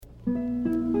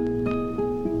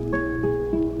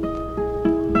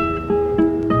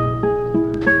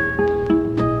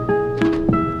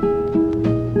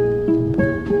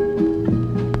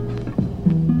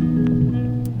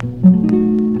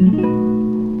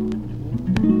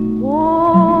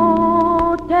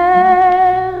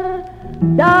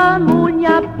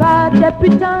des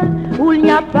putains, où il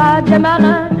n'y a pas des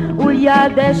marins, où il y a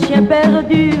des chiens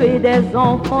perdus et des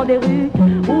enfants des rues,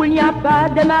 où il n'y a pas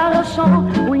des marchands,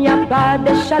 où il n'y a pas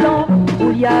des chalands,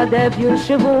 où il y a des vieux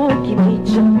chevaux qui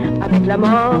bridgent avec la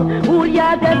mort, où il y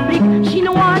a des flics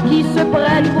chinois qui se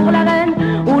prennent pour la reine,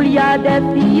 où il y a des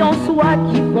filles en soie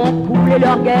qui font couler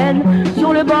leurs gaines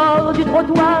sur le bord du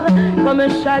trottoir, comme un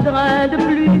chagrin de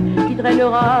pluie qui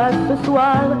traînera ce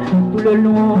soir tout le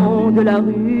long de la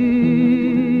rue.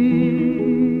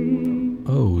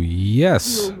 Oh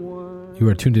yes, you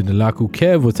are tuned into Lakou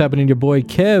Kev. What's happening, your boy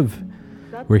Kev?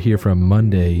 We're here from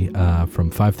Monday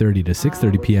from 5:30 to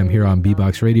 6:30 p.m. here on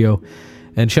B-Box Radio.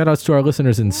 And shout outs to our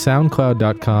listeners in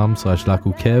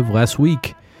soundcloud.com/Lakou Kev. Last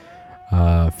week,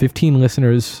 15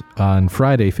 listeners on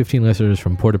Friday, 15 listeners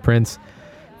from Port-au-Prince,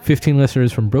 15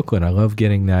 listeners from Brooklyn. I love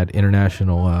getting that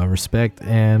international respect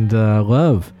and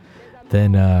love.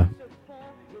 Then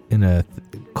in a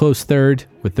close third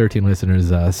with 13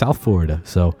 listeners, South Florida.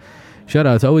 So shout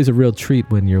out. It's always a real treat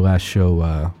when your last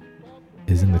show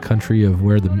is in the country of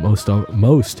where the most,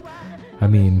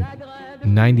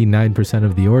 99%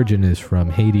 of the origin is from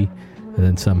Haiti, and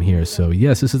then some here. So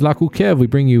yes, this is Lakou Kev. We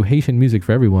bring you Haitian music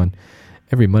for everyone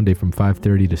every Monday from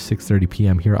 5:30 to 6:30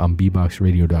 p.m. here on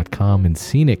bboxradio.com in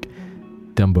scenic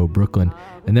Dumbo, Brooklyn.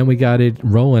 And then we got it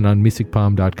rolling on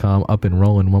musicpalm.com, up and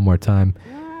rolling one more time.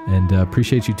 And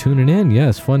appreciate you tuning in.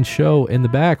 Yes, fun show in the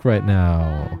back right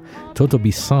now. Toto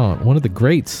Bissant, one of the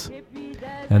greats.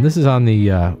 And this is on the,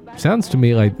 sounds to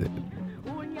me like,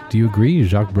 do you agree,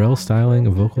 Jacques Brel styling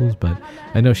of vocals? But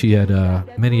I know she had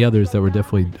many others that were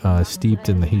definitely steeped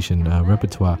in the Haitian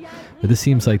repertoire. But this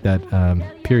seems like that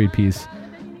period piece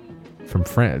from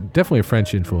definitely a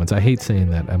French influence. I hate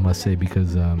saying that, I must say,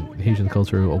 because Haitian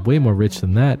culture are way more rich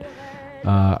than that.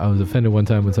 I was offended one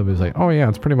time when somebody was like, oh yeah,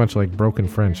 it's pretty much like broken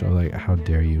French. I was like, how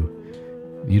dare you?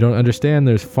 You don't understand.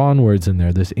 There's fawn words in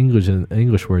there. There's English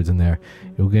words in there.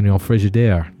 You'll get your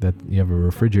frigidaire. That you have a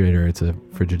refrigerator. It's a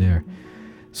frigidaire.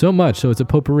 So much. So it's a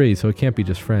potpourri. So it can't be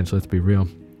just French. Let's be real.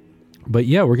 But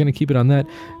yeah, we're gonna keep it on that.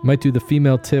 Might do the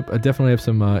female tip. I definitely have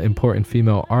some important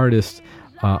female artists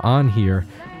on here.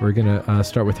 We're gonna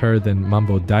start with her. Then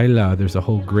Mambo Daila. There's a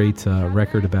whole great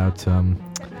record about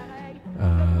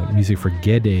music for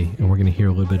Gede, and we're gonna hear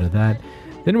a little bit of that.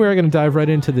 Then we're going to dive right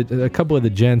into a couple of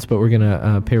the gents, but we're going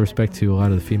to pay respect to a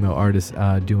lot of the female artists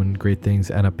doing great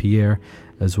things. Anna Pierre,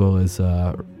 as well as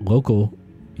local,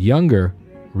 younger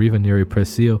Riva Neri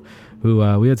Presil, who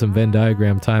we had some Venn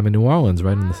diagram time in New Orleans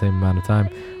right in the same amount of time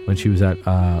when she was at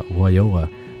Loyola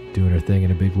doing her thing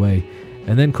in a big way.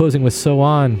 And then closing with So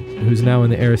On, who's now in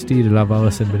the Aristide de la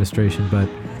Vallis administration. But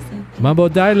Mambo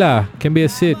Daila, can be a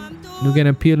sit. Nous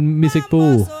gagnons pile musique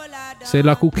pour. C'est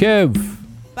Lakou Kev.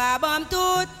 Pa bam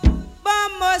tout,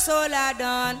 bam mo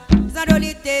soladon.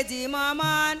 Zandolite di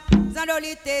maman,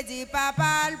 zandolite di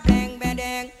papa, beng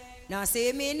bendeng. Dans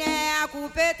séminaire,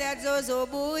 couper tête zozo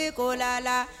boui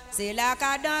kolala. C'est la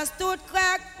cadence toute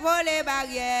craque, voler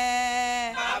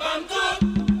barrière. Pa bam tout,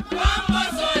 bam mo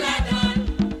soladon.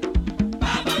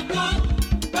 Pa bam tout,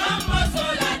 bam mo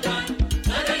soladon.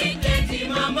 Zandolite di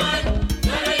maman,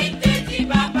 zandolite di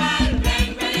papa.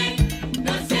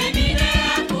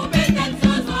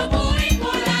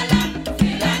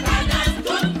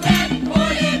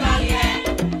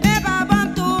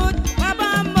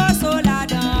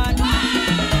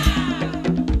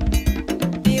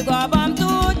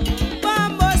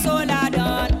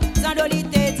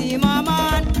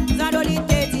 Zandolite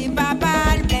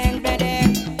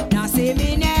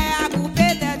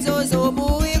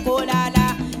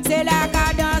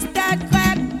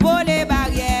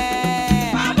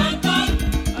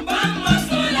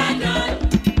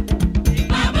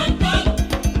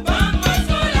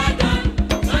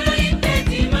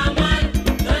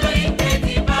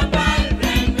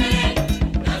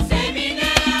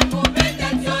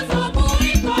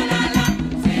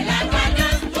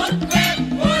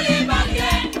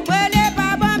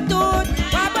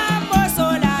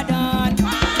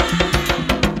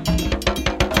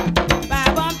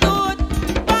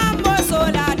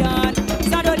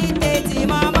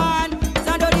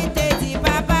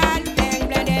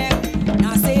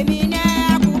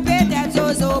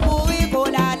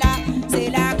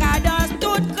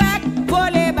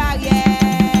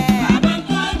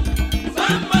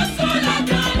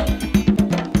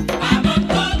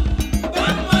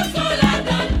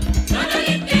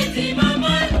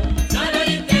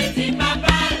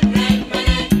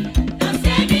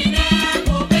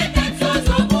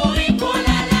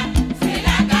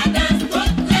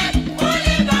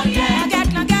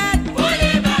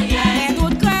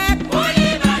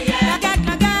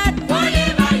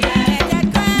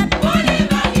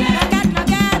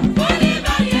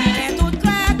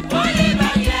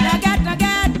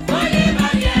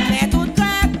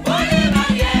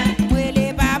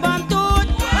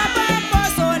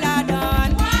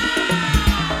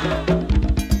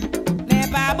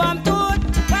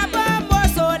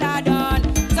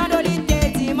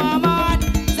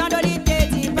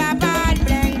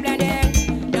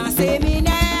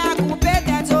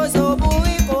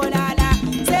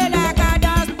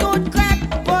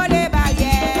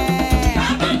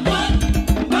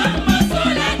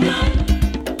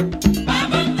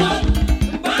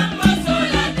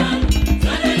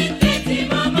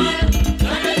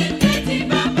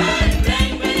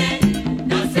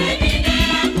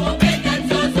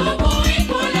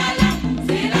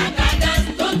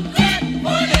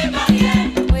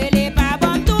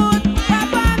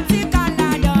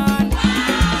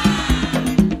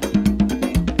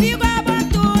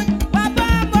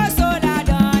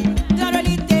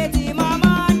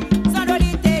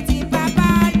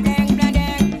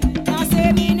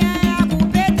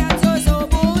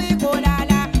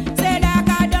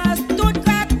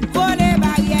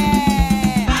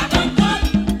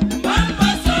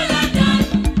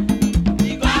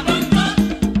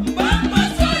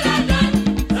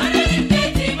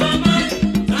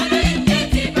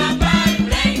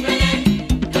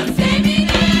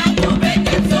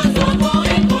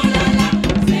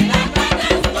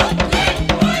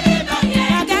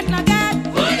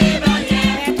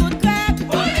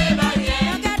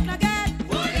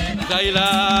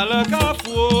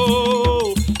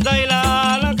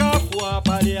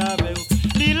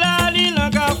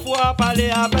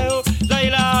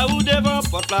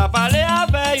la parler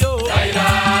avec yo. Zaila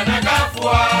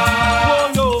nakafua.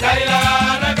 Yo. Zaila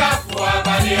nakafua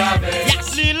parler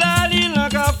avec. Lila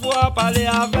nakafua parler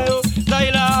avec yo.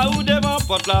 Zaila ou devant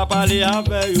porte la parler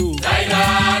avec yo. Zaila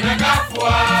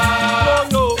nakafua.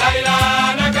 Yo. Zaila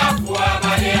nakafua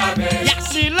parler avec.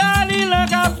 Lila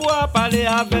nakafua parler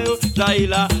avec yo.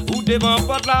 Zaila ou devant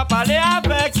porte la parler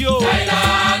avec yo. Zaila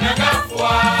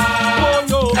nakafua.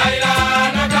 Yo. Zaila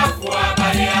nakafua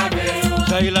parler avec.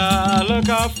 Zaila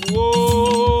nakafua.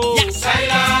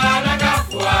 Zaila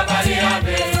nakafua parler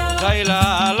avec. Zaila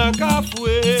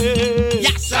nakafua.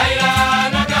 Zaila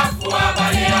nakafua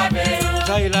parler avec.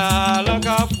 Zaila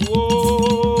nakafua.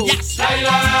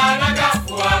 Zaila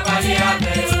nakafua parler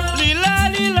avec.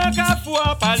 Lila kafua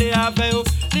parler avec yo.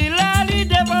 Lila li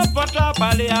devant porte la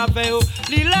parler avec yo.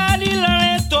 Lila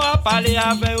leto a parler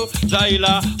avec yo.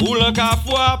 Zaila ou le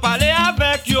kafua parler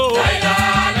avec yo. Zaila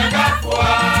nakafua.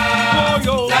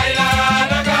 Yo. Zaila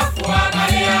nakafua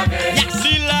parler avec.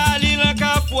 Lila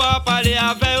kafua parler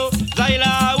avec yo.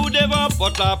 Zaila ou devant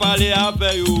porte la parler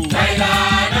avec yo. Zaila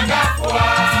nakafua.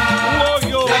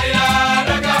 Yo. Zaila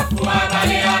nakafua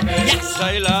parler avec.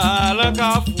 Zaila le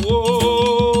kafua.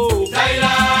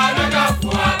 Zaila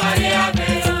nakafua parler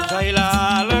avec. Zaila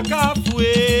le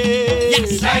kafua.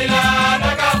 Zaila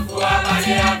nakafua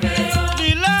parler avec.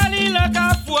 Lila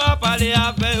kafua parler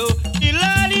avec yo.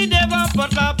 Lila li devant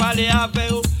porte la parler avec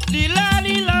yo. Lila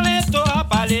leto a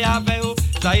parler avec yo.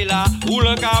 Zaila ou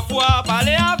le kafua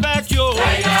parler avec yo.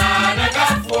 Zaila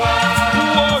nakafua.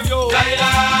 Yo.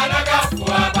 Zaila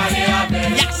nakafua parler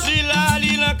avec.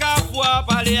 Lila kafua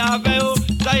parler avec yo.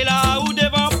 Zaila ou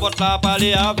devant porte la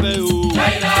parler avec yo.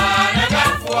 Zaila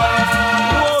nakafua.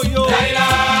 Yo. Zaila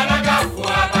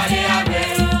nakafua parler avec.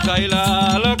 Zaila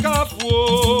le kafua.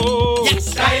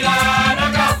 Zaila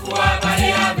nakafua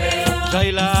parler avec.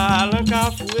 Zaila le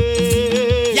kafua.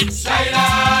 Zaila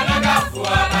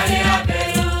nakafua parler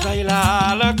avec. Zaila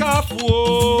le kafua.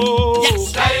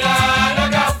 Zaila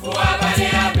nakafua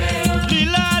parler avec.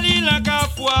 Lila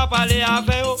kafua parler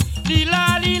avec yo. Lila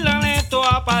leto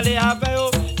a parler avec yo.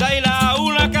 Zaila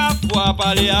ou le kafua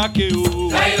parler avec yo.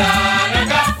 Zaila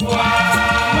nakafua.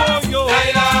 Yo.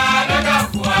 Zaila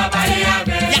nakafua parler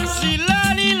avec.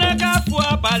 Lila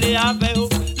kafua parler avec yo.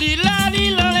 Lila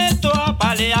leto a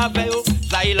parler avec yo.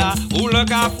 Zaila ou le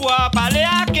kafua parler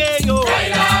avec yo.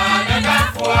 Zaila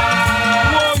nakafua.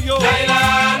 Yo. Zaila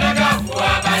nakafua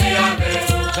parler avec.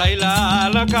 Zaila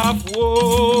le kafua.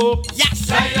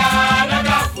 Zaila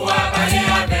nakafua parler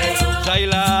avec.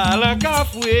 Zaila le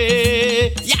kafua.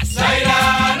 Zaila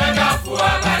nakafua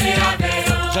parler avec.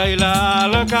 Zaila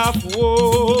le kafua.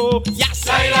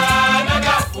 Zaila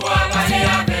nakafua parler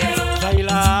avec.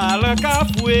 Zaila le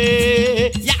kafua.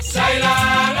 Zaila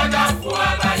nakafua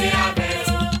parler avec.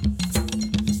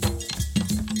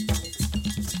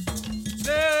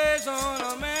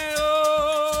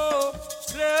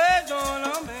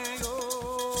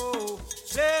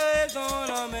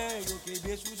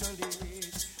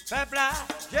 Peuple là,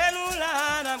 j'ai nous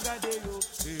là, n'a pas gardé yo.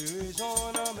 Raison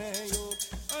en main yo.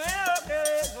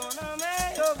 Raison en main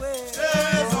yo.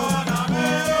 Raison en main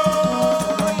yo.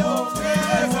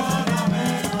 Raison en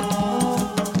main yo.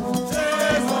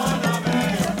 Raison en main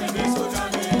yo. Bébé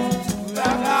soudame.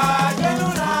 Peuple là, j'ai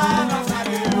nous là, n'a pas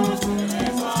gardé yo.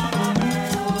 Raison en main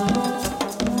yo.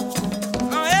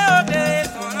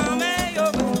 Raison en main yo. Raison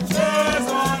en main yo.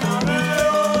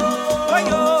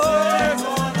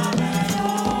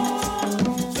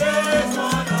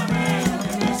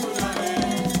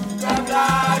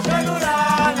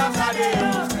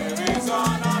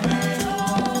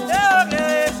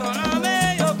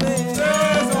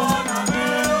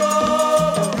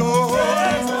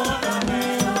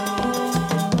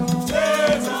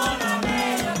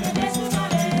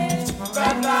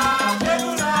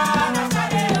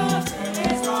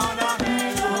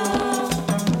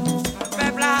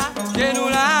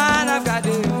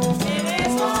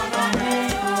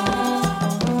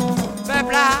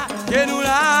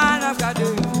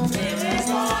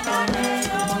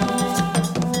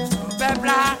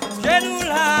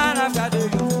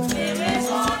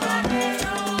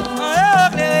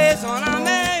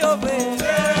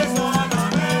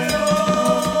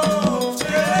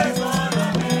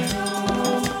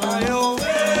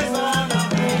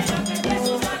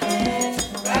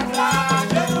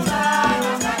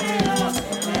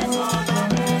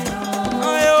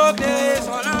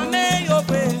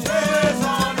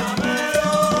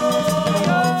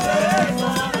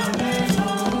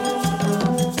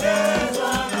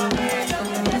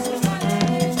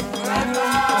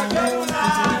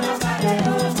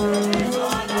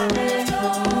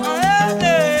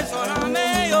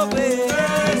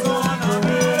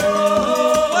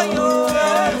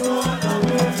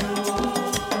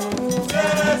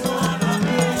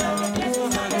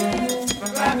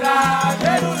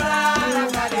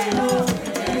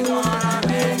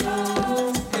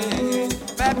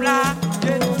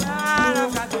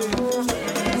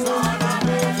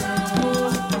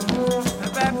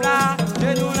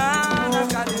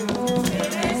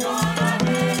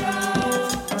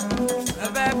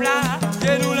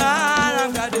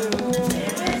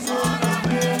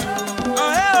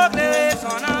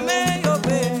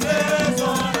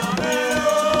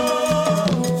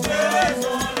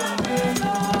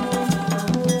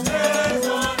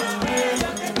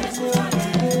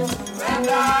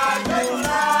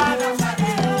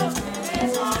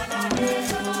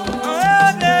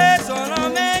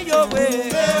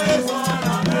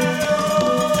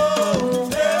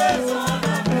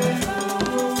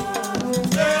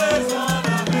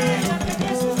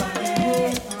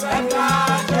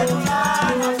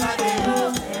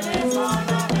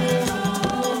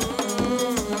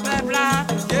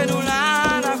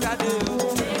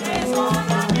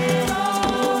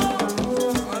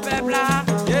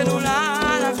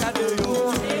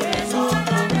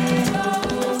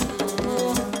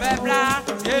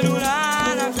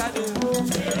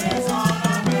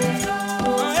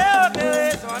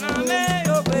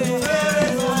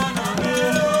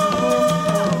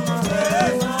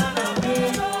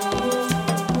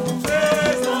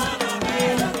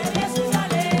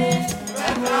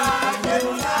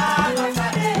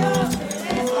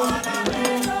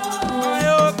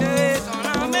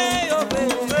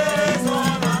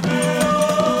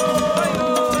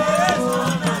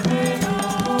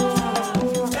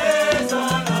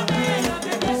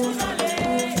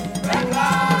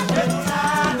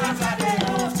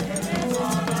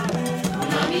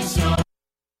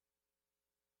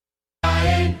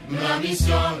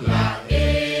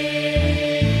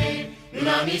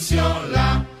 mission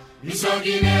là, mission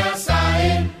Guinée ça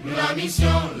est, nous la mission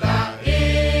là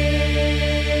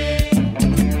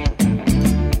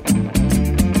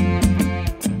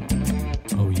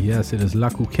Oh yes, it is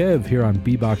Lakou Kev here on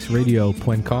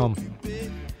bboxradio.com.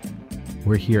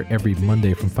 We're here every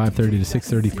Monday from 5:30 to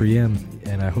 6:30 p.m.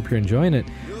 and I hope you're enjoying it.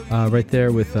 Right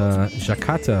there with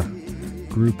Jakarta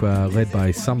group led by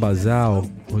Samba Zhao,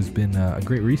 who's been a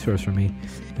great resource for me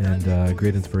and a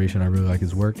great inspiration. I really like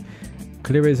his work.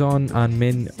 Cleraison en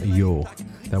men yo.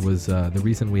 That was the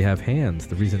reason we have hands,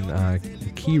 the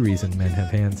key reason men have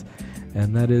hands.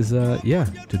 And that is,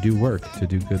 to do work, to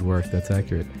do good work. That's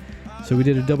accurate. So we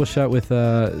did a double shot with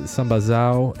Samba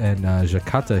Zhao and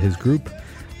Jakarta, his group,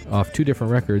 off two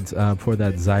different records for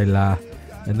that Zaila.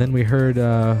 And then we heard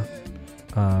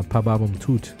Pababum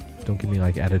Tut, Don't Give Me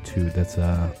Like Attitude. That's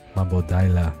Mambo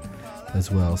Daila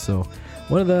as well. So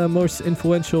one of the most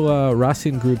influential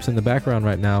Racine groups in the background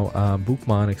right now,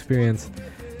 Boukman Experience.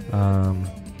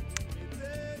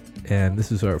 And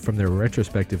this is from their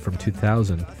retrospective from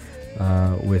 2000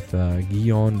 with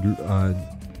Guillaume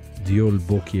Diol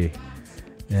Bocquier.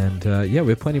 And we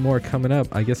have plenty more coming up.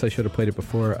 I guess I should have played it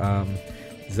before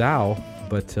Zhao,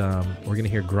 but we're going to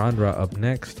hear Grandra up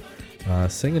next,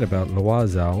 singing about Loa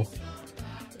Zhao.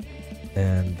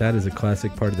 And that is a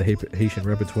classic part of the Haitian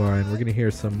repertoire. And we're going to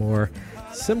hear some more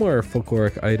similar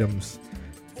folkloric items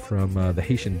from the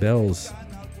Haitian Bells,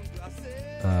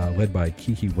 led by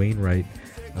Kiki Wainwright,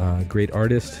 great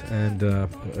artist and a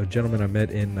gentleman I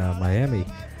met in Miami.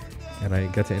 And I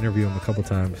got to interview him a couple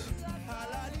times.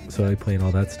 So I playing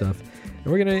all that stuff.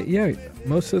 And we're going to,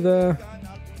 most of the...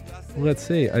 Let's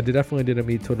see. I definitely didn't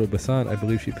meet Toto Basant. I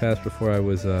believe she passed before I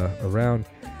was around.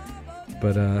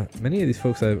 But many of these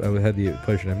folks I had the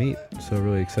pleasure to meet, so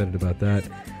really excited about that.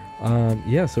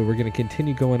 So we're going to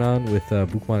continue going on with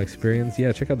Boukman Experience.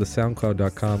 Check out the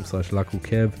soundcloud.com/Lakou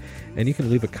Kev, and you can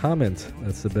leave a comment.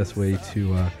 That's the best way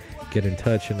to get in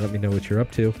touch and let me know what you're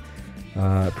up to.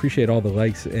 Appreciate all the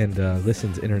likes and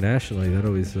listens internationally. That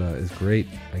always is great.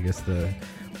 I guess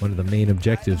one of the main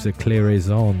objectives at Clé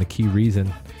Raison, the key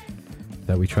reason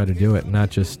that we try to do it, not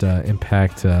just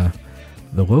impact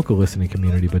the local listening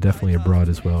community, but definitely abroad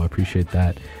as well. I appreciate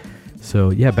that.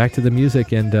 So back to the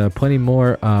music and plenty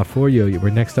more for you.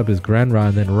 Next up is Grand Ra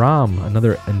and then Ram,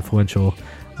 another influential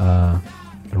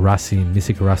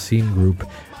Music Racine group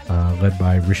led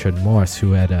by Richard Morse,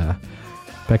 who had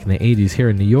back in the 80s here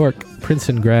in New York,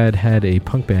 Princeton grad, had a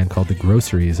punk band called The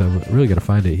Groceries. I really got to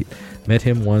find it. Met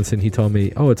him once and he told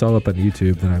me, it's all up on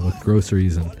YouTube. Then I looked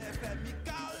Groceries and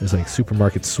there's like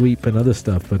Supermarket Sweep and other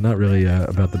stuff, but not really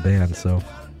about the band. So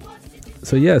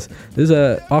yes, this is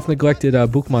a oft neglected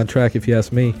Boukman track, if you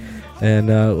ask me. And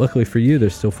luckily for you,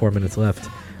 there's still 4 minutes left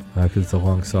because it's a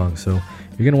long song. So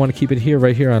you're going to want to keep it here,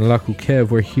 right here on Lakou Kev.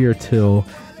 We're here till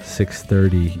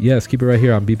 6:30. Yes, keep it right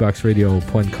here on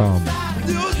bboxradio.com.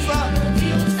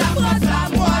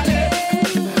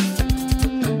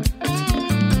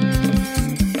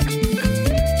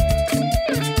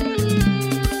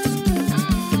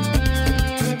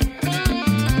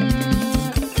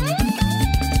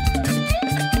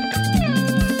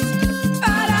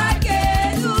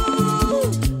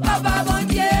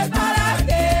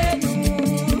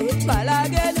 Para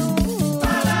que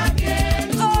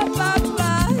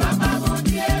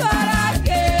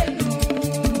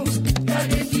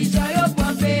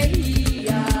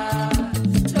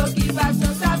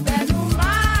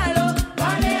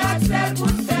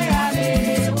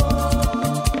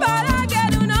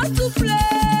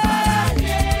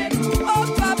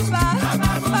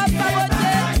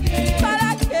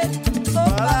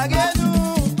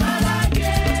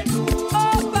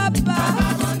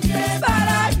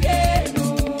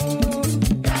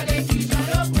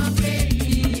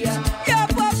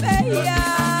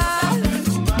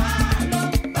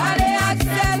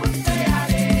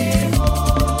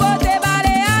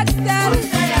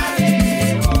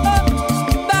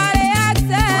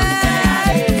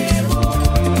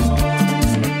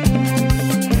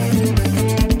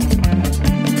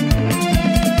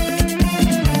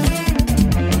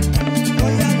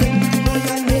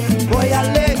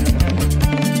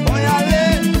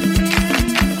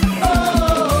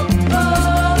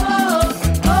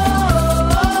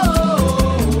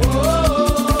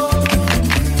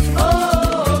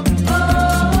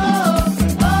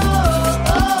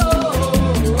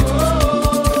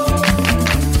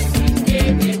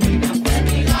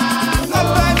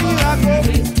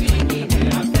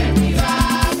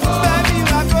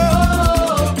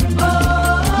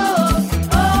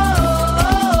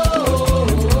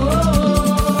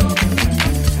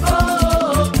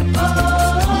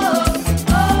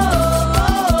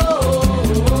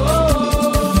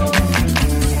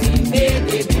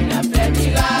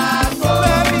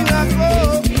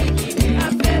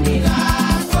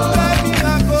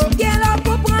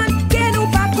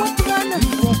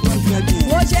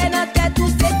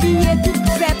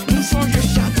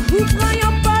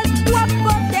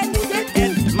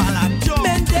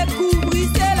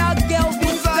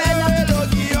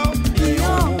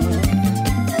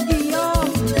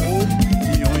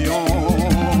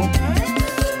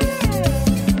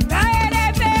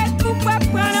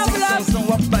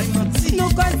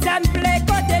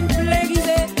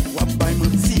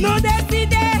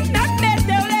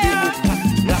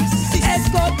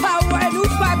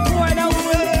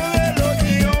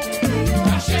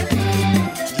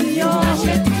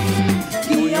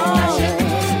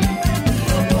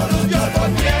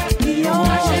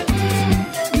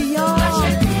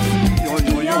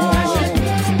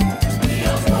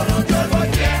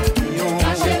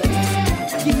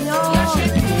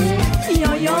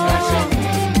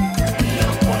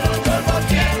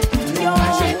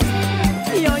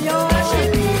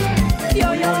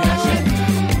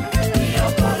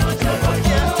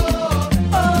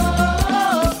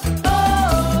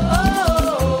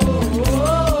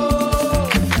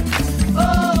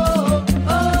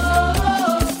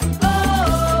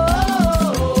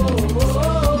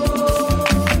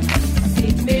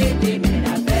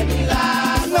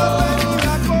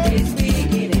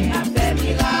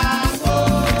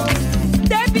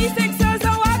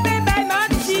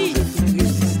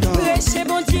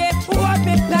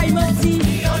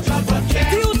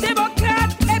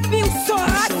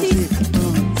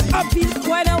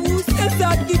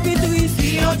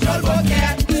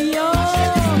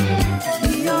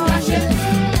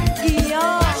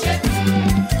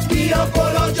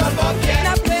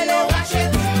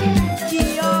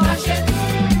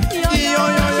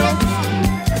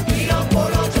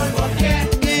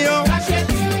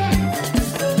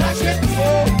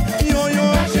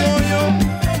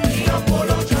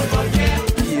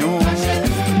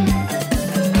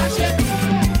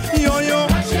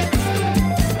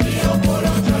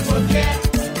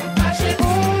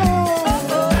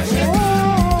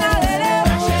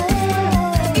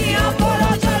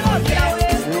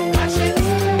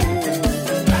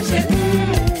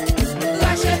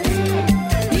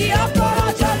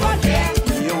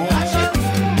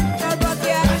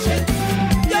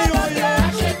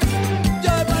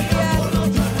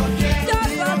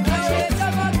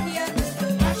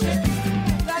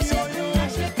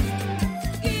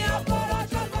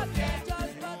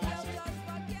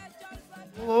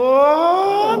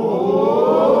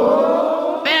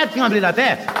trembler la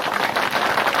terre.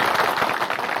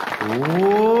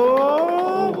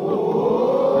 Oh,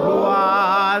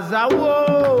 l'oiseau,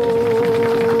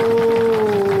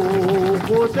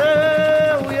 côté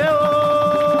où est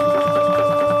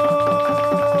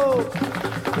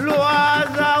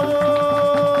l'oiseau,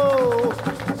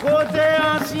 côté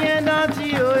ancien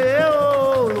d'Antio,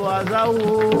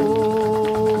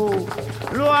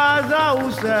 l'oiseau,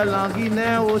 c'est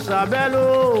l'anguinet au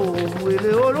sabello, oui,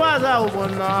 l'oiseau, bon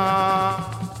nom.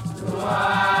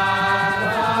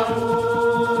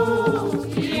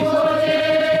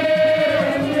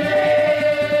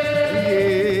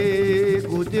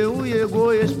 Côté où est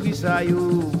go esprit ça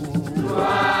yo.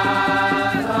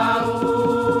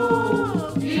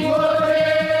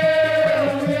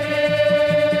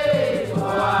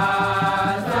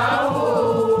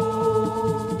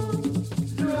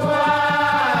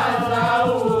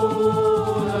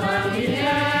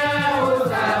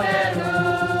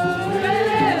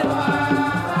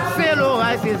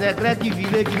 Qui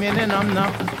vile qui mène nan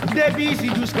depuis ici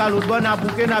jusqu'à l'autre bon à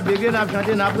bouquer n'a bégué n'a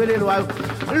chanté n'a brûlé l'oiseau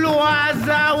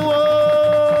l'oiseau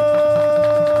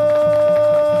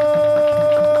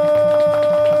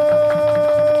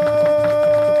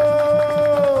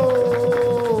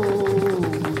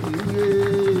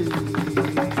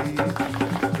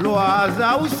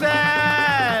c'est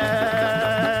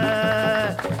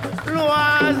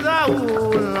l'oiseau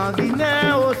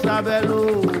l'anguinet au sabello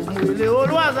mouille au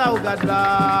l'oiseau gadla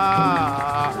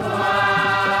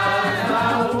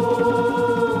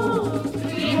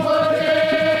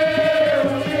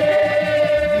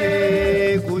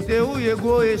côté où y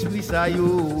go esprit ça yo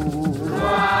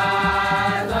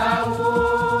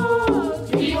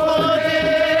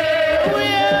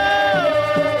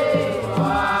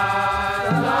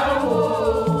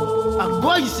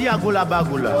ici à gola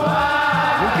bagola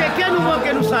quelqu'un nous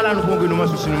manque nous ça là nous bon nous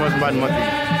manque nous manque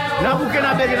n'a bouqué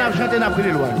n'a bégué n'a chanté n'a pris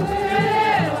les lois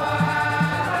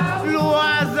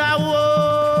l'oiseau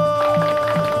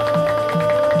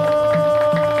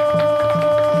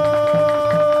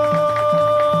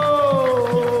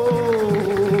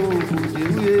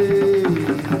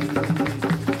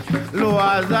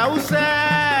l'oiseau c'est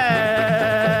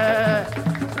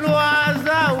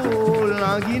l'oiseau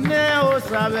l'anguinet au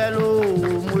sabello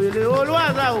mouille au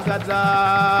l'oiseau gata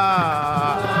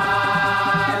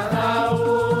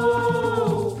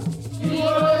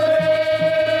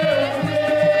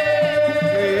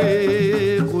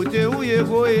côté où y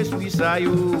go esprit ça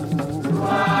yo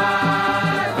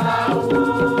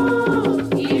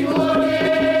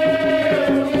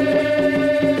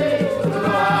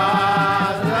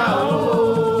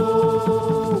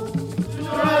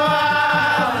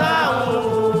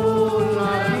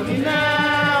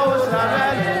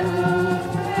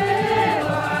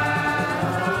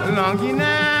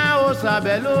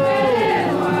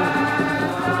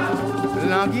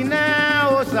Languinet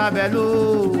au sabello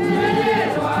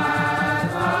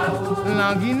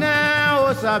Languinet au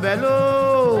sabello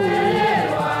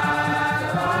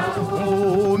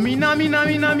Oh mina mina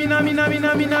mina mina mina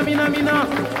mina mina mina mina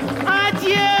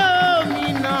adieu oh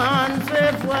mina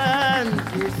c'est vrai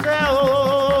c'est oh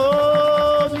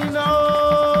mina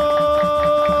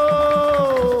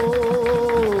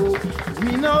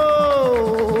mina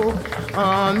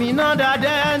ah mina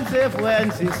daden c'est vrai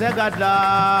c'est gadla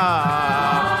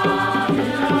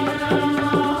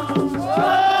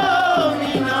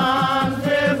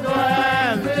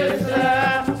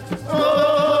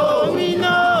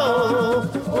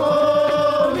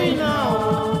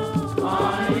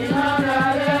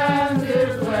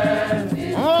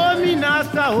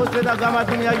da gama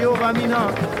dunia Jehova mina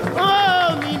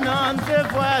oh mina nse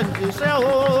fuente se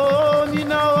oh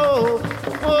mina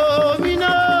oh mina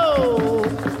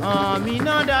ah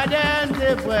mina da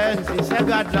dente fuente se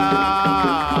gada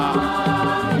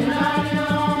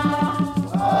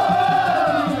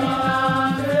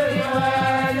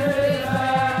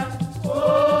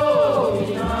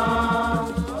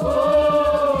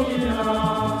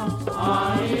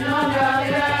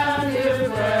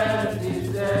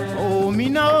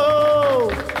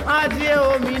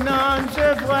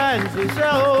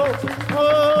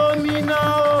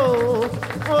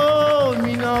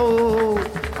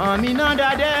Mina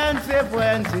da dance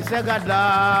fuente se gadla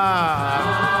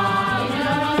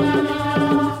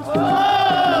oh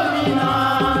mina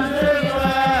se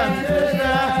fuente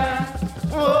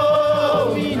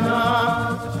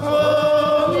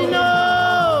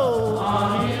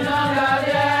oh mina da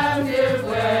dance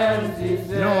fuente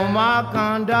no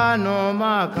makanda no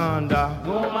makanda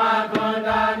no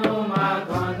makanda no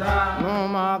makanda no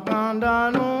makanda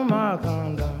no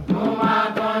makanda no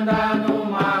makanda no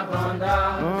makanda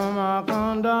no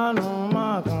makanda no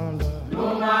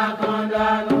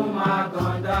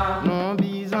maganda. Non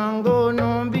bizango,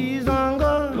 non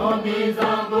bizango. Non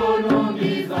bizango, non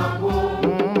bizango.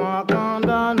 Non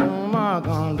maganda, non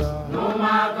maganda. Non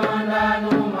maganda,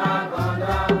 non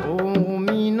maganda. Oh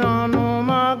mina, non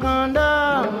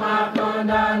maganda. Non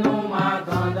maganda, non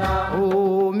maganda.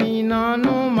 Oh mina,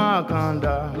 non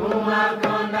maganda. Non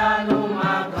maganda, non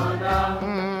maganda.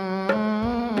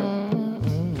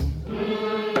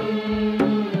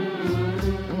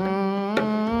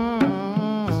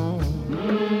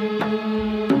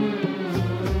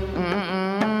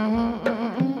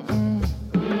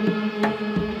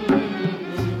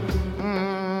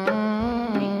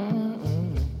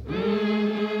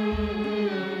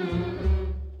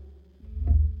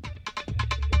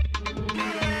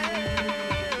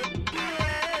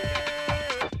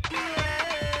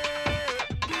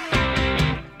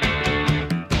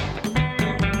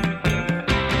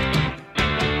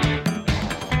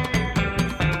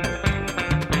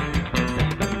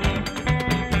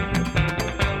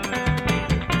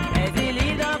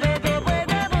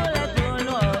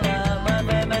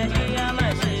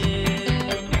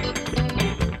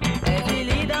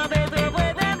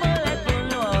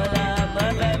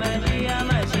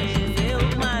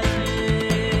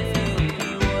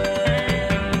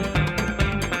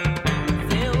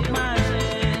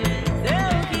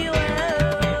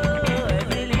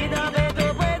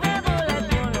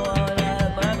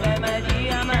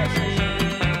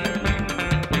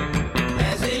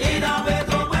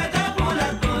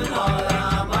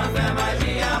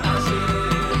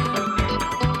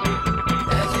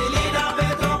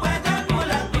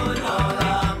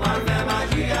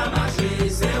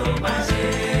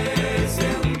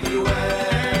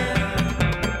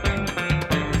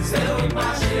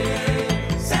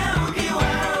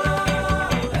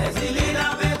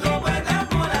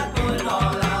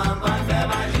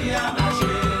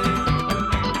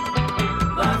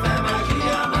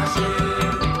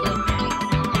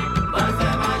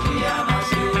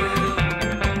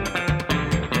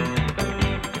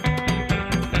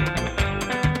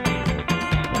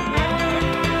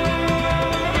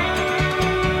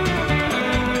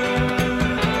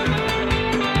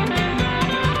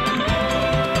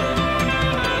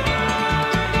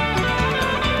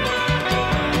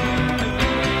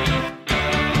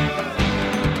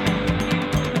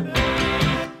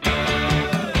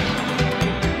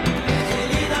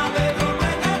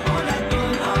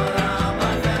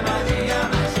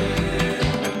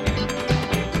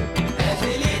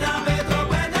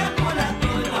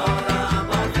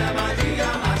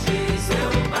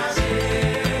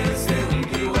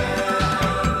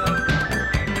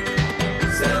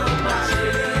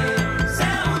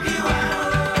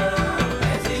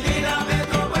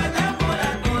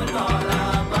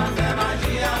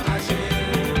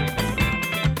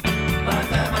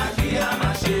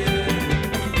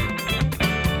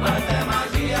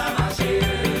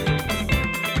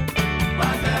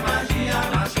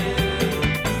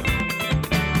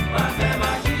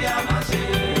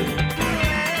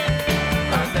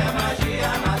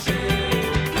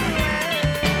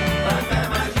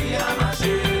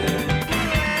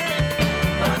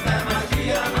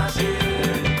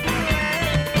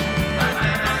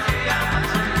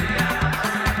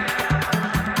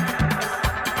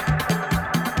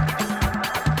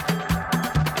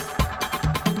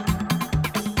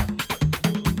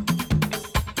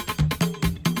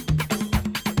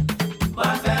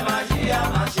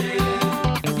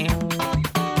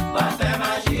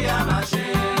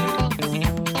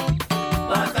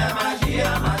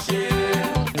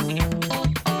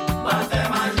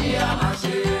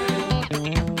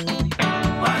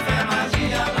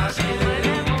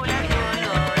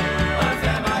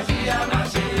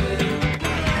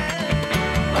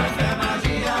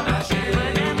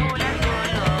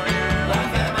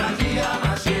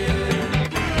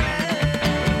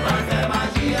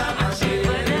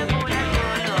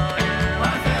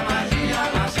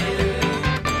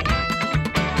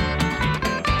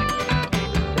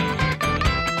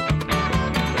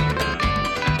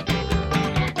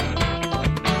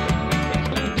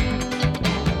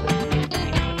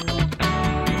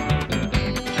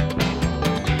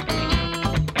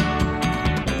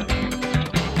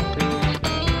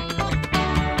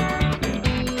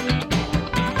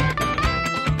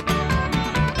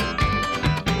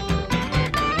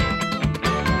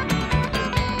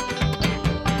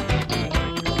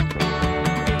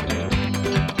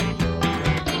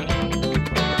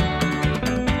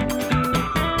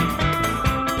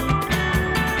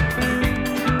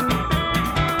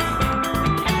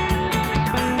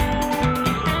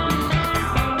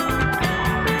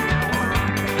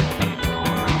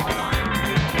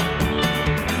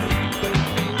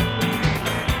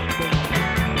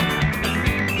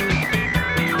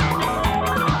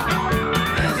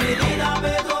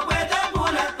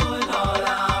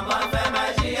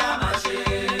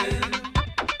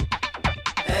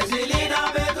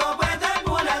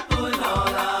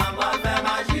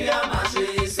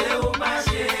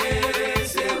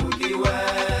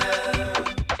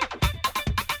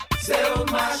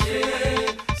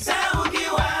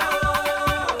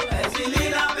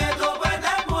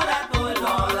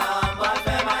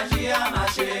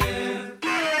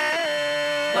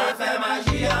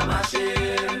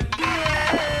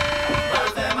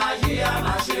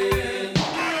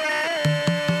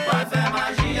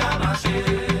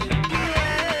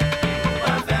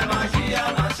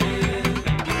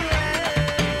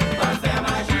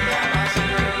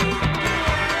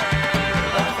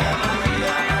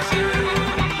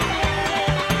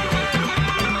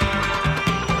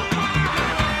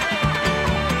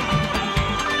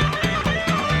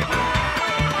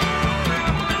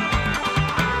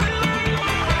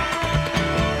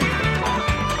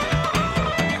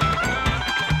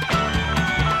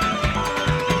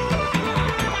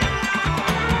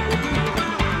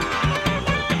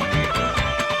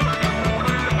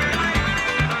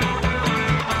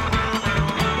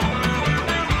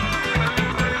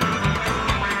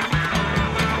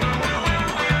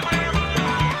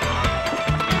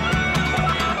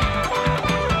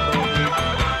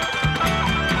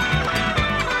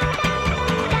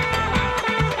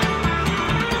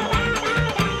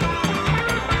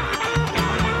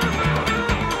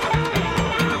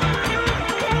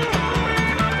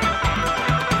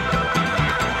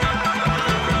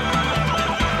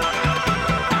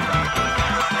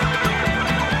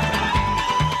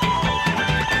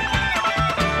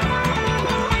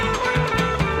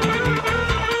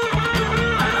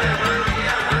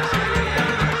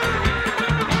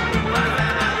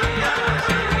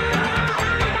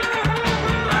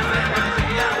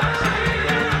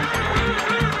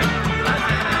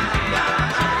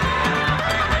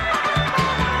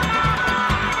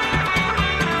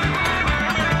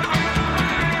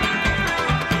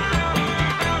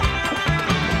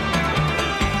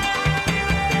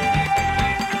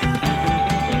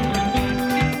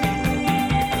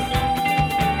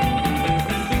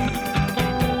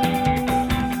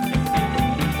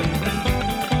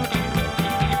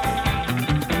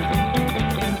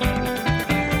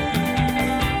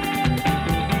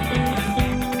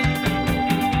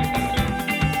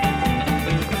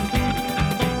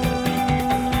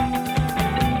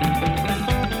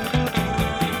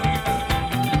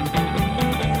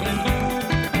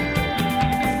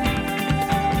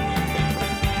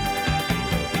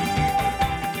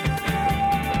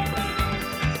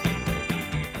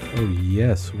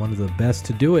 Yes, one of the best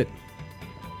to do it.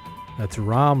 That's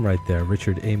Ram right there,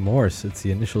 Richard A. Morse. It's the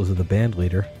initials of the band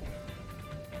leader.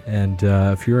 And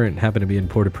if you happen to be in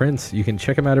Port-au-Prince, you can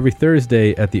check him out every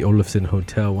Thursday at the Olufsen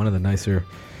Hotel, one of the nice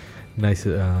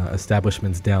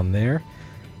establishments down there.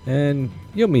 And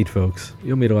you'll meet folks.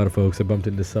 You'll meet a lot of folks. I bumped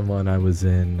into someone I was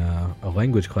in a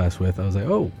language class with. I was like,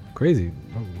 oh, crazy.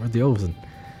 Oh, we're at the Olufsen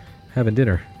having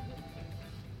dinner.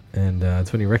 And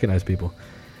it's when you recognize people.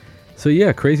 So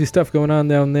yeah, crazy stuff going on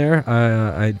down there.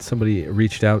 Somebody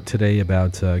reached out today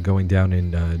about going down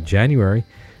in January.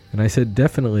 And I said,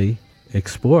 definitely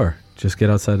explore. Just get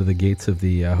outside of the gates of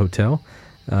the hotel.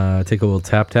 Take a little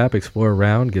tap, explore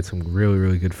around, get some really,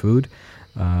 really good food.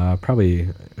 Probably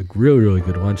a really, really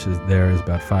good lunch there is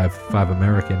about five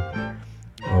American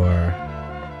or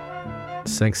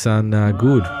 500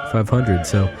 good, 500.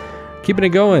 So keeping it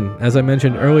going, as I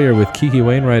mentioned earlier, with Kiki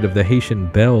Wainwright of the Haitian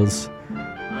Bells.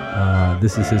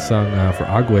 This is his song for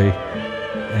Agwe.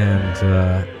 And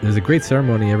there's a great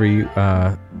ceremony every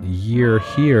year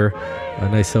here, a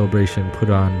nice celebration put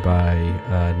on by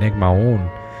Neg Maon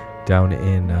down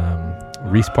in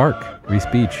Reese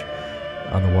Beach,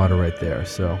 on the water right there.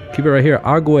 So keep it right here,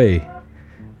 Agwe.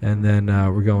 And then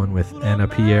we're going with Anna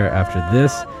Pierre after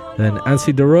this. Then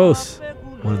Ansi de Rose,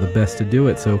 one of the best to do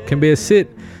it. So Kembe Sit,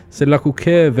 c'est Lakou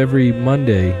Kev every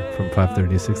Monday from 5:30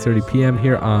 to 6:30 p.m.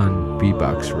 here on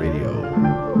Beatbox Radio.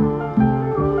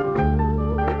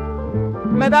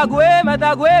 Medagwe,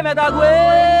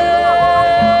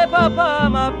 papa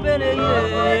m'a pénéé.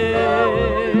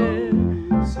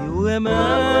 Si vous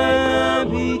aimez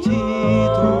petit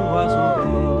oiseau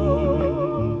béni.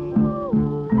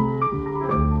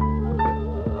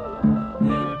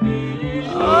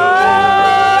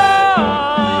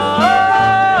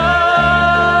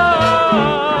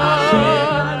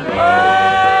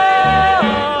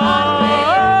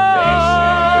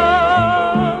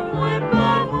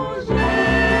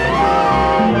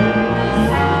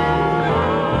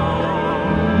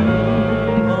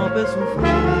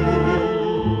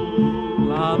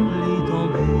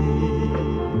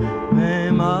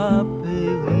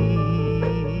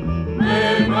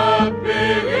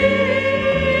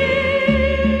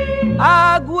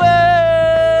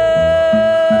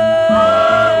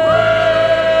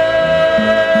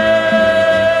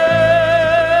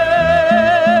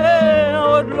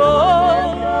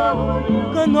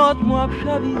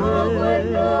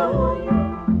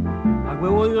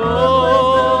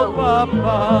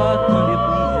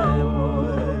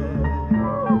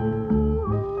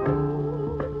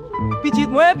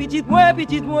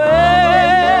 Petite moi,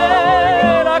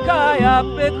 la caille a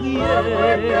fait crier.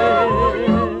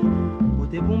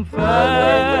 Côté pour me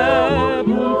faire,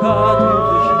 pour me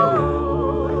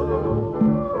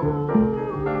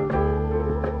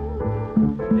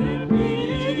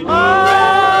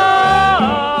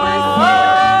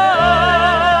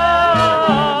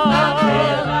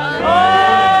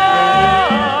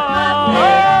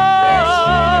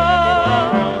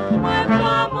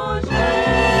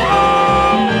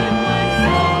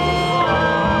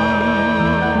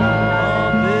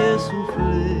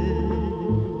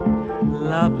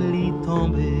la pluie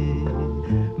tombée,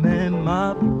 mais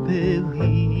ma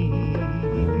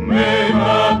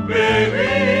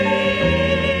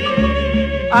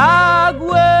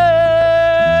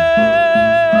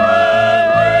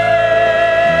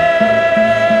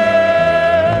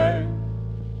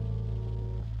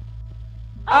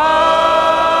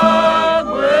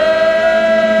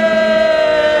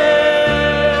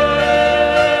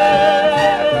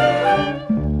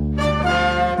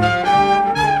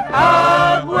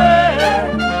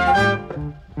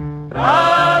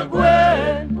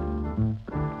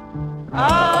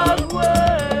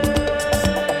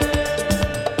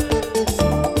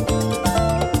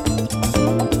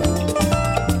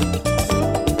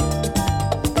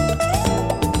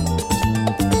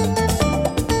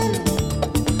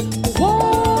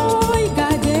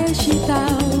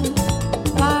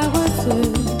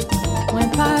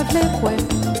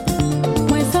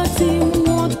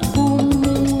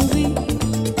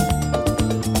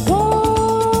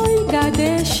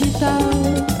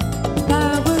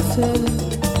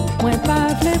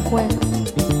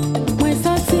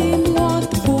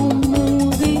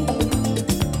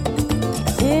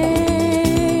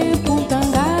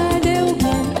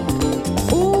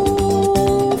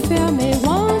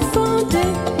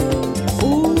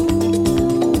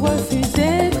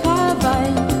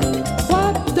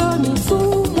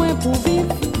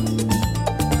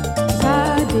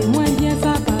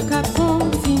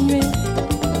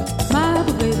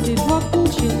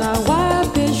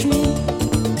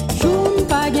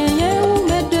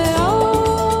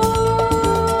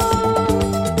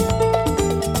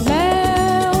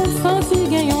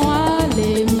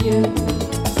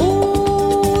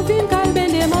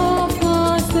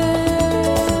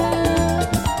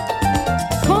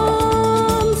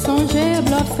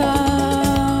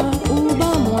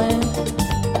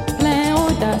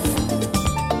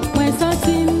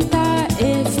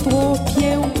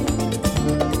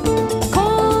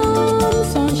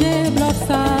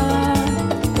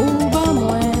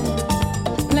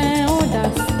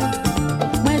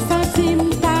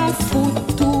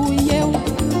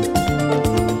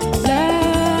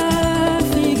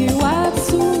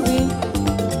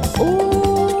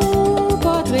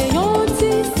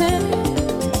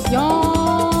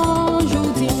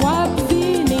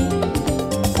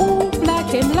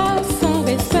manquer là sans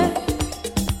respect.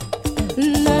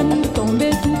 L'homme tombé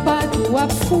tout partout à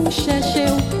fou chercher.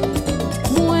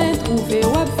 Moins trouvé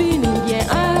ou à finir bien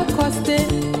accosté.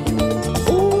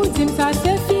 Ou dis ça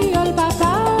c'est fiole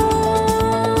papa.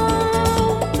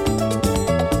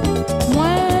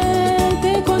 Moi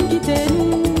t'es con quitter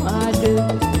nous à deux.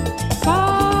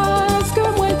 Parce que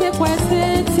moi t'es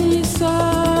pressé si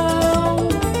seul.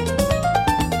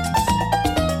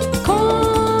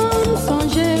 Comme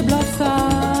songer bloc ça.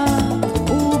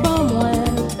 Ou ben moi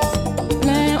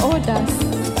plein audace.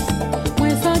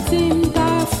 Moi senti ta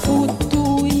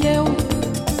foutou yo.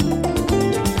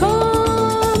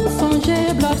 Comme songer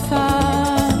bloc ça.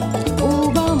 Ou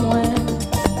ben moi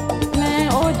plein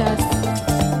audace.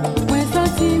 Moi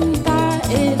senti ta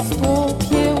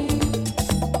estropié.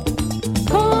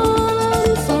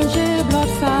 Comme songer bloc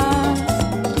ça.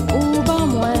 Ou ben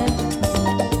moi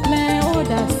plein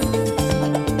audace.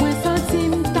 Moi senti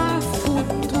ta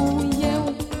foutou yo.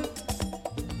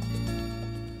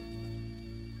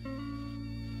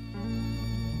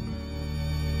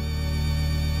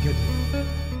 Regardez.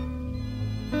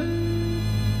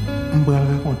 On va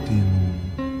raconter une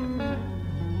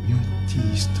petite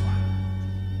histoire.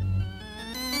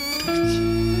 Tout petit.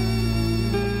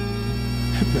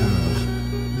 Et puis alors,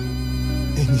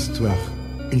 une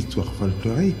histoire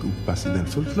folklorique ou passée dans le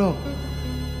folklore.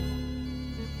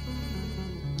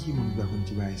 Qui m'a dit qu'on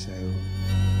t'y va ça yo?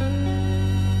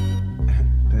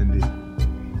 Attendez.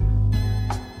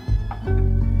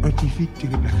 Un petit fille qui est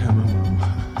la maman.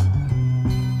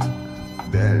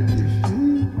 Belle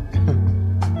fille.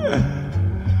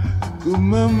 Comme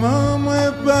maman,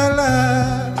 moi pas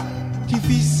là. Qui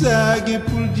fit ça,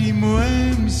 pour le dire, moi,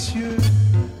 monsieur,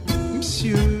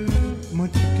 mon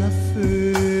petit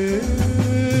café.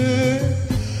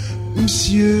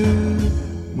 Monsieur,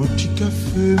 mon petit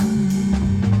café.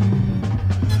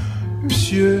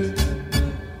 Monsieur,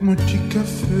 mon petit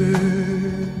café.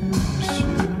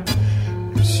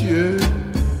 Monsieur,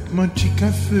 mon petit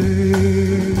café.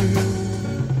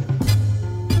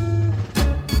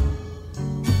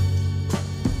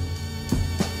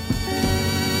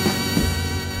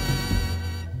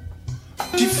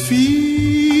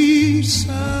 Fille,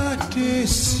 ça t'est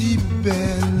si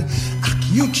belle. Ak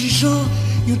yon ti jan,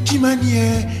 yon ti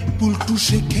manière pour le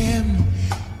toucher kem.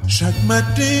 Chaque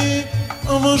matin,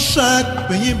 avant chaque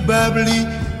beignet babli,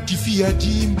 ti fille a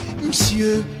dit,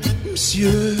 monsieur,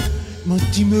 mon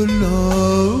petit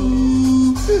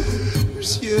melon.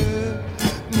 Monsieur,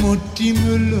 mon petit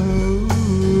melon.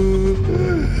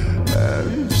 Ah,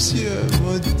 monsieur,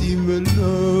 mon petit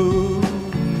melon.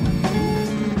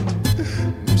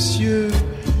 Monsieur,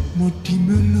 mon petit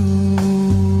melon.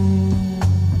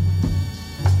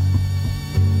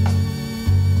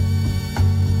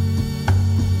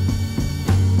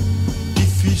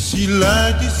 Difficile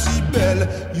à dire si belle,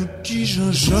 yon petit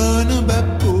Jean jaune en bas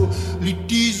peau, les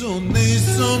tisons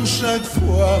ensemble chaque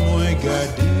fois moins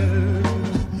gadel.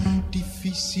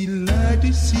 Difficile à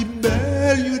dire si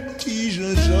belle, yon petit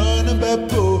Jean jaune en bas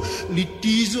peau, les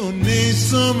tisons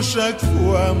ensemble chaque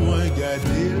fois moins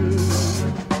gadel.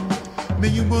 Mais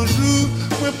yon bonjour,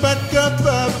 moi pas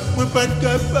capable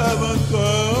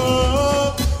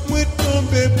encore. Moi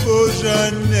tombé pour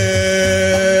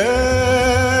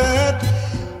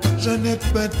Jeannette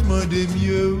pas demandé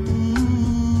mieux.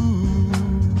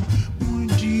 Mon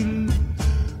dit,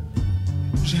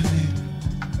 Jeannette,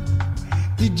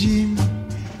 il dit,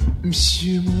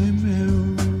 monsieur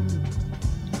moi-même,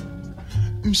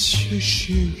 monsieur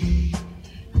chéri,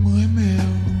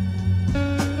 moi-même.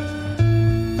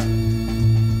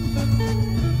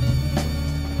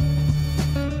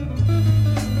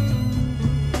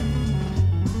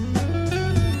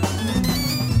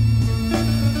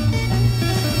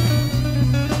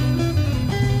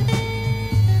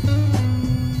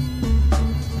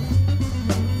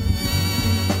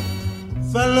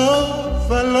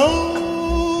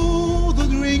 Follow the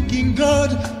drinking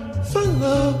God.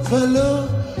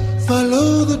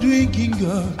 Follow the drinking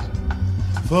God.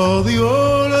 For the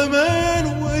older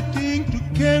man waiting to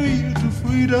carry you to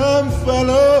freedom.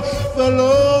 Follow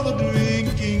the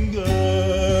drinking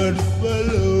God.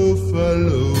 Follow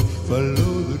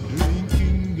the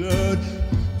drinking God.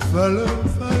 Follow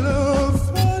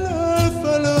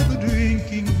the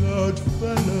drinking God.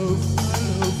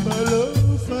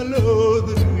 Follow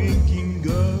the drinking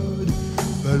God.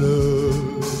 Follow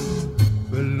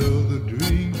the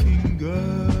drinking God.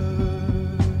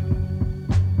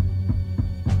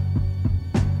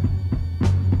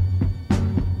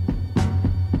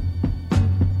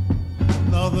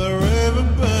 Now the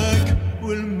riverbank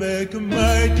will make a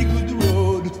mighty good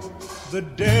road. The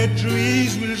dead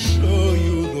trees will show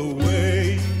you the way.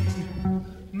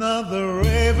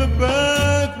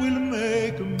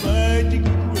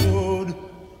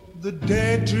 the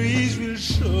dead trees will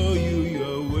show you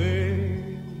your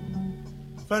way.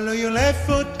 Follow your left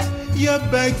foot, your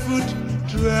back foot,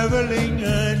 traveling,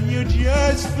 and you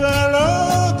just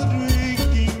follow the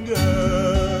drinking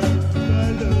God.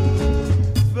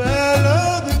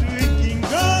 Follow the drinking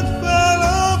God.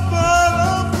 Follow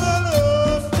the drinking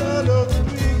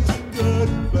God.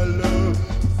 Follow the drinking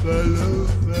God. Follow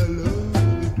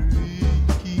the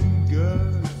drinking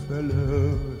God. Follow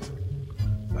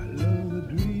the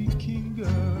drinking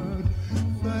God.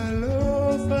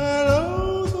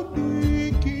 Follow the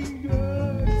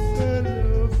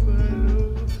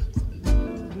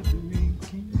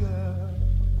drinking God.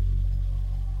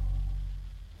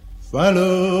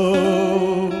 Follow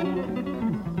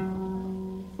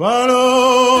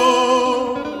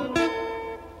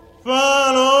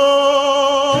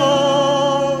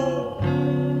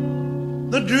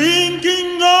the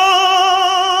drinking God.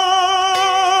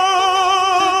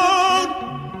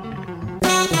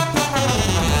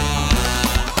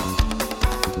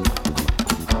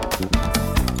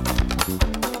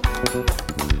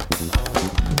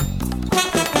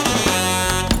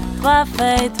 Toi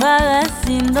feuille, toi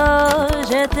racine d'eau,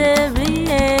 je t'ai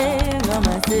oublié,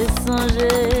 ramassé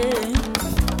songer.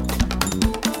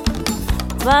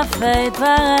 Toi feuille,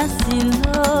 toi racine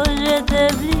d'eau, je t'ai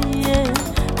oublié,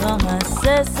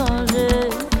 ramassé songer.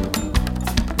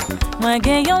 Moi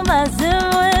gagnons basé,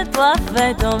 moi toi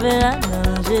feuille tomber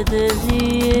là-dedans, je t'ai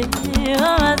oublié,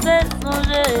 ramassé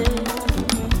songer.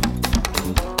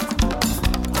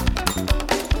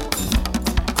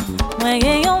 Moi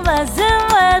gagnons basé,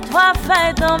 moi trois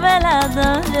feuilles tombées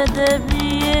là-dedans, je t'ai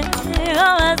oublié,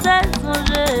 ramassé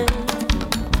songer.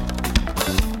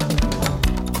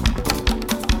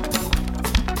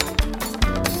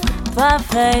 Trois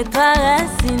feuilles, trois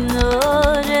racines, oh,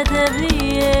 je t'ai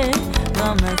oublié,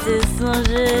 ramassé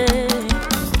songer.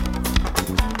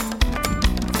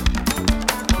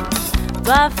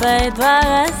 Trois feuilles, trois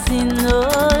racines, oh,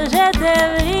 je t'ai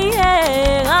oublié,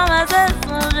 ramassé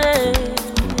songer.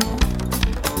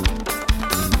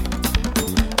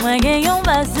 Moi gagnons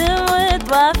passé, moi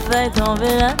trois feuilles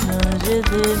tombées là-dedans, je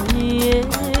t'ai oublié,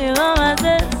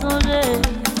 ramassé songer.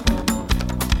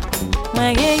 Moi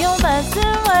gagnons passé,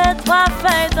 moi trois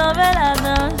feuilles tombées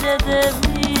là-dedans, je t'ai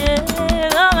oublié,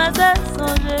 ramassé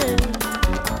songer.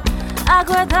 À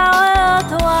quoi t'as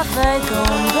trois feuilles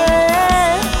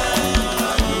tombées,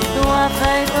 trois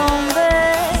feuilles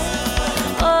tombées,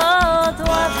 oh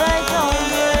trois feuilles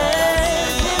tombées,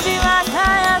 j'ai vu ma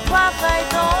caille, trois feuilles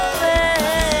tombées.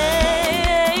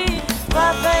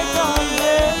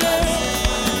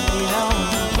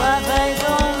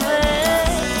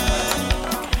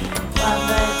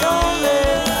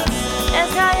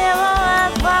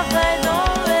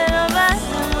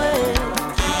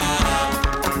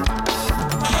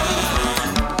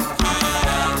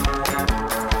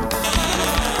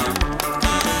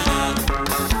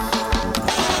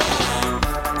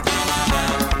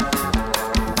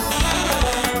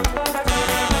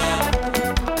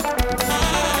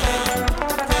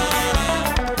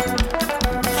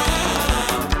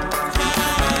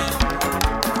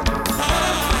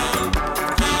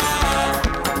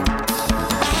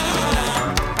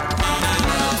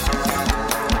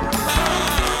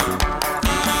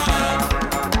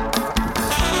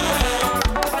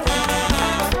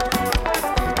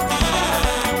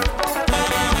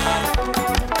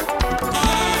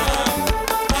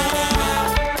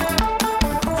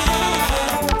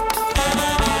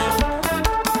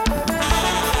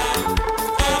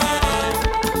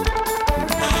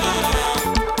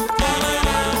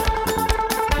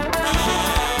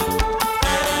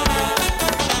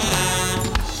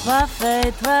 Trois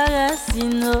feuilles, trois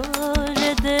racines, oh, je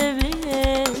t'ai oublié,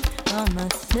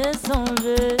 ramassé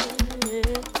songer.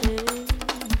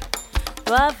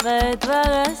 Trois feuilles, trois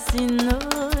racines, oh,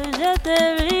 je t'ai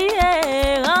oublié,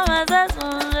 ramassé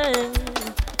songer.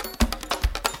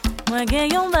 Moi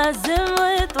gagnons basé,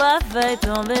 moi trois feuilles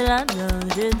tombées là-dedans,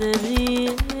 je t'ai oublié,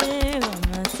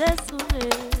 ramassé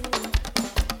songer.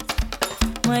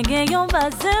 Moi gagnons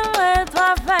basé, moi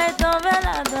trois feuilles tombées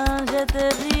là-dedans, je t'ai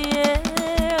oublié,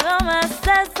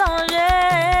 ramassé songer.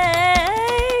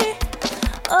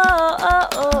 Oh oh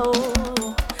oh,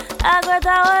 à quoi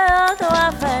t'as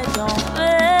trois feuilles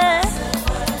tombées,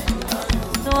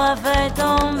 trois feuilles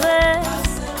tombées,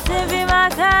 j'ai vu ma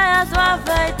caille, trois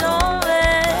feuilles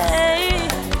tombées,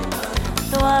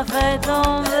 trois feuilles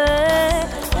tombées,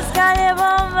 escalier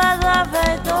bombe, trois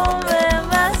feuilles tombées,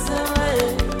 ma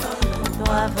souris,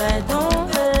 trois feuilles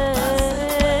tombées,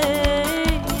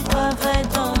 trois feuilles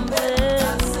tombées,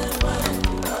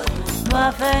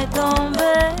 trois feuilles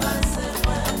tombées.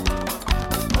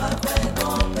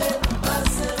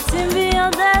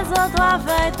 toi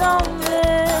fais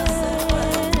tomber,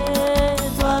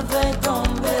 toi fais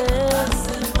tomber,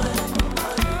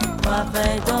 toi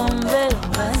fais tomber,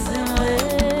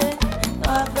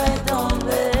 toi fais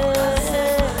tomber.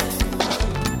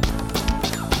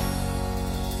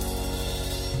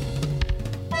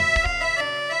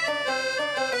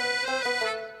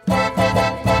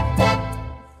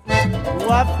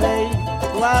 Toi feuille,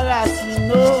 toi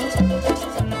racino,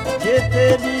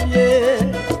 j'étais lié,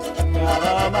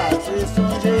 ramasser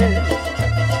songer.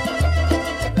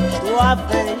 Toi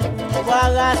feuille, toi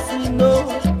racino,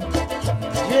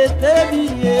 j'étais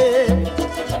lié,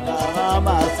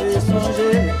 ramasser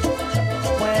songer.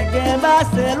 Moi gain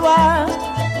basse loin,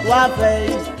 toi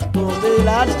feuille, tomber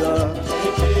là-dedans.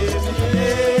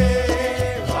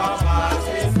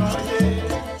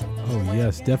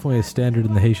 Yes, definitely a standard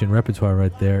in the Haitian repertoire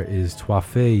right there is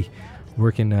Toifé,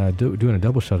 working, doing a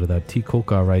double shot of that. T.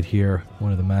 Coca right here,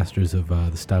 one of the masters of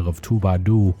the style of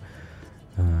Troubadou.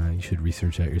 You should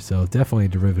research that yourself. Definitely a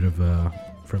derivative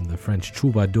from the French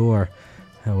troubadour,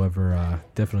 however,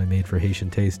 definitely made for Haitian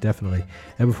taste, definitely.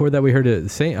 And before that, we heard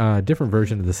a different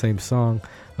version of the same song,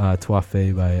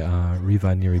 Toifé by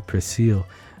Riva Neri Presil,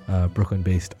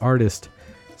 Brooklyn-based artist.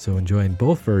 So enjoying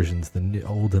both versions, the new,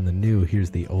 old and the new.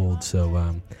 Here's the old. So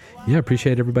yeah,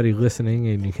 appreciate everybody listening,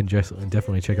 and you can just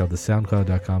definitely check out the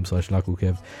SoundCloud.com/Lakou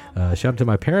Kev. Shout out to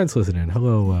my parents listening.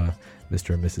 Hello,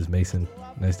 Mr. and Mrs. Mason.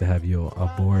 Nice to have you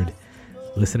aboard,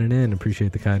 listening in.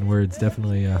 Appreciate the kind words.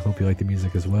 Definitely hope you like the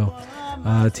music as well.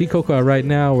 T Coca right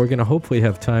now. We're gonna hopefully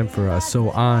have time for So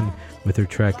On with her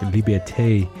track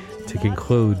Liberté to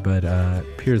conclude, but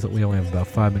appears that we only have about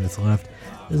 5 minutes left.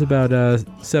 There's about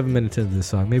 7 minutes into the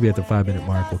song. Maybe at the 5 minute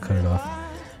mark, we'll cut it off.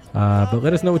 But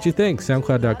let us know what you think.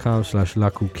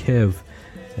 SoundCloud.com/Lakou Kev.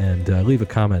 And leave a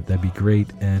comment. That'd be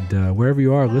great. And wherever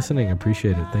you are listening,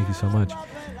 appreciate it. Thank you so much.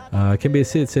 Can be a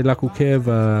c'est Lakou Kev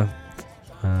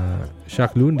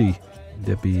chaque lundi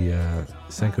depuis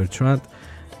 5h30,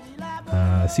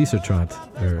 6h30.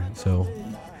 So,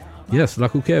 yes,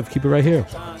 Lakou Kev. Keep it right here.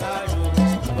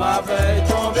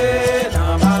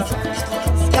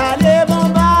 Escalier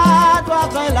bomba, toi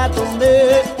fais la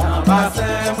tomber. Dans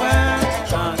bassin moi,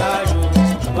 chandaillou,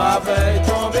 toi fais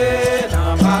tomber.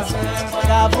 Dans bassin moi,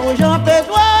 Capoujon fait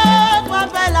toi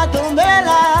fais la tomber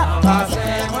là. Dans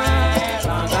bassin moi,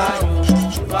 chandaillou,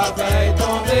 toi fais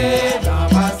tomber. Dans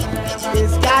bassin moi,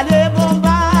 escalier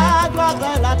bomba, toi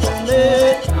fais la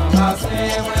tomber. Dans bassin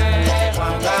moi,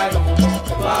 chandaillou,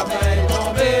 toi fais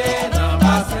tomber. Dans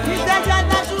bassin, qui te jette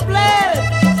la souplée.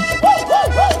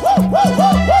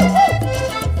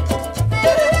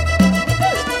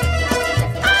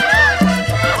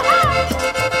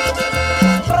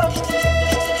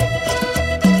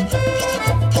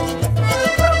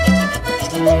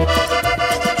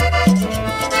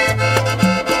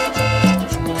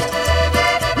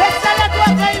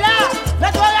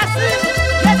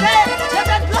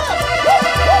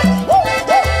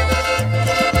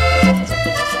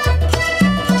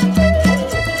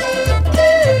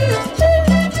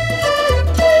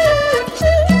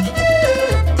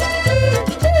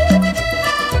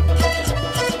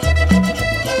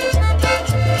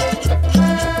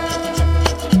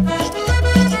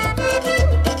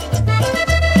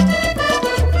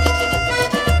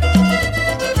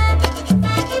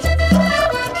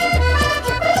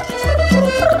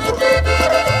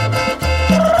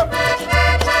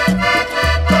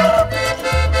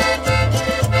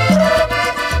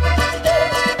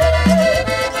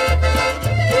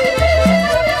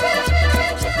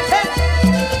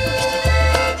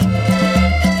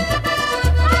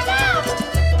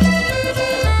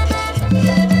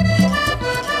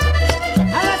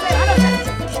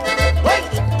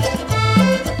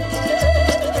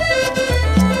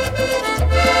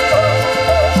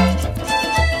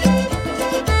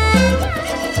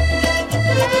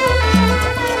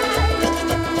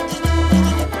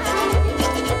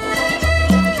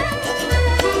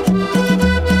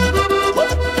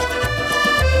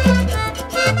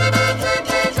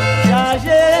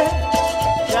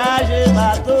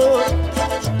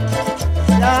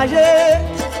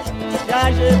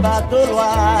 Chargez bateau loin,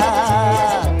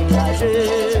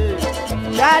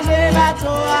 chargez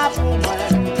bateau à pour moi,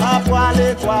 à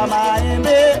poiler quoi m'a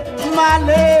aimé,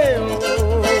 malé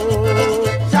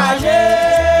chargez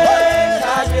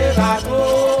bateau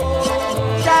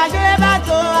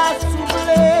à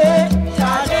souffler,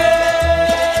 chargez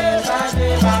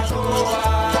bateau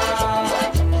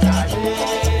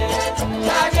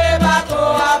chargez bateau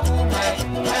à pour moi,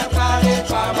 à poiler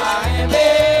quoi m'a aimé.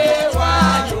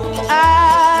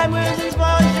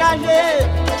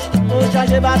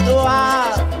 Charger bateau,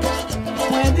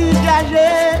 moi dit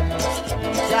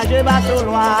Viager bateau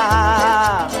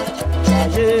noir,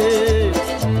 viager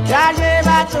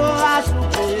bateau à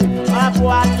souper, ma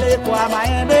poêle quoi ma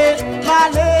aimé,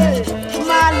 malé,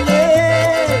 viager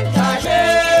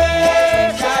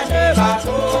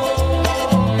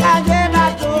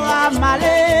bateau à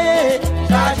malé,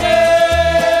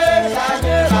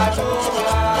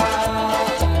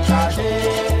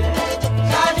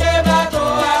 viager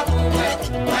bateau à couper,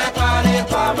 ma poêle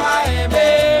quoi ma aimé,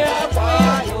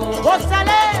 au salé.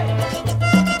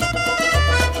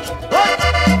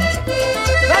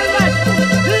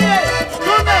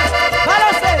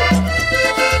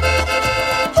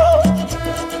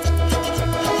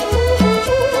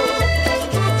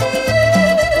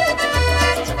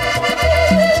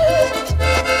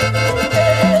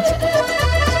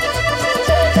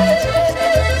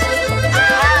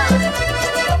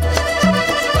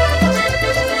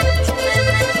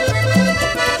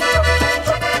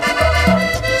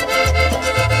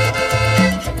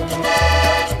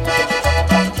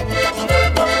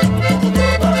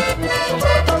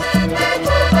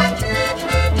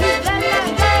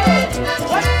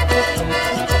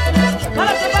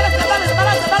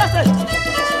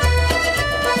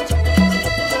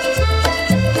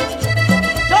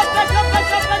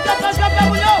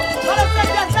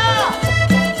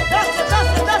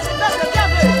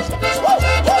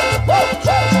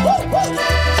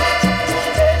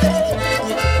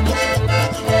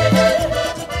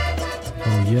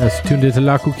 Tuned into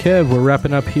Lakou Kev. We're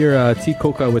wrapping up here. T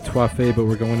Coca with Toife, but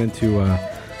we're going into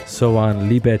So on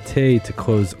Liberté to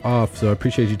close off. So I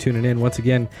appreciate you tuning in once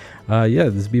again.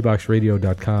 This is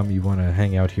bboxradio.com. You want to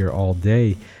hang out here all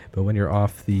day, but when you're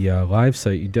off the live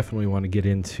site, you definitely want to get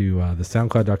into the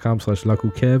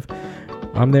soundcloud.com/Lakou Kev.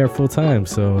 I'm there full time,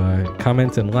 so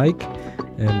comment and like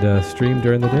and stream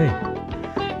during the day.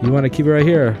 You want to keep it right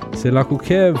here. Say Lakou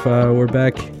Kev. We're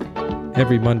back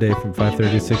every Monday from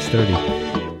 5:30 to 6:30.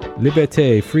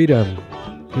 Liberté, freedom.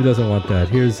 Who doesn't want that?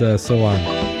 Here's So On.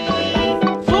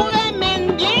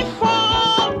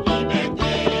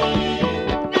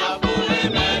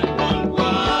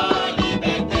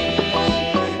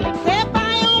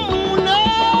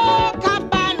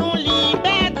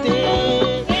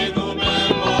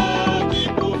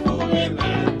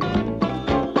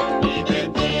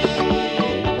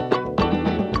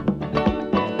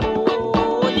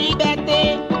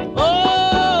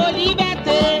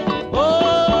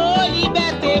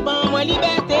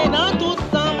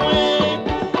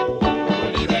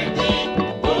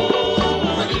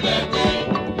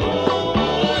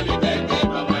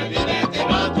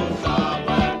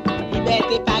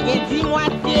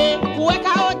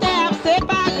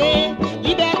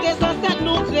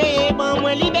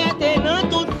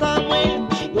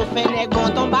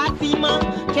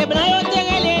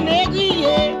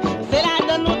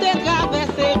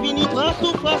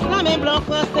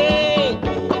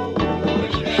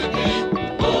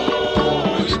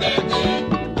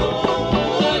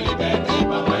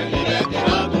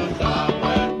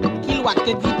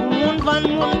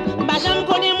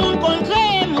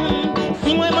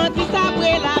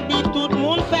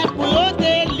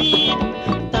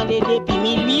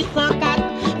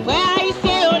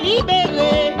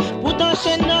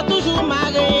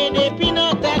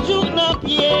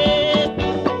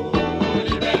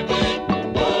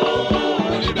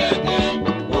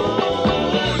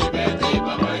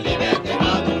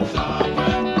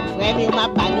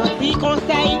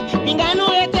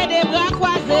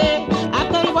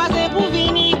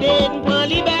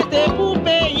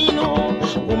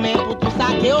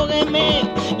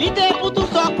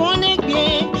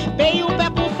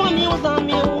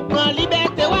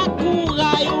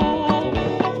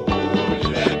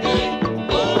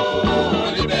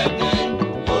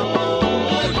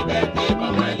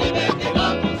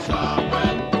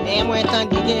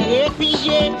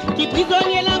 Qui prisonnier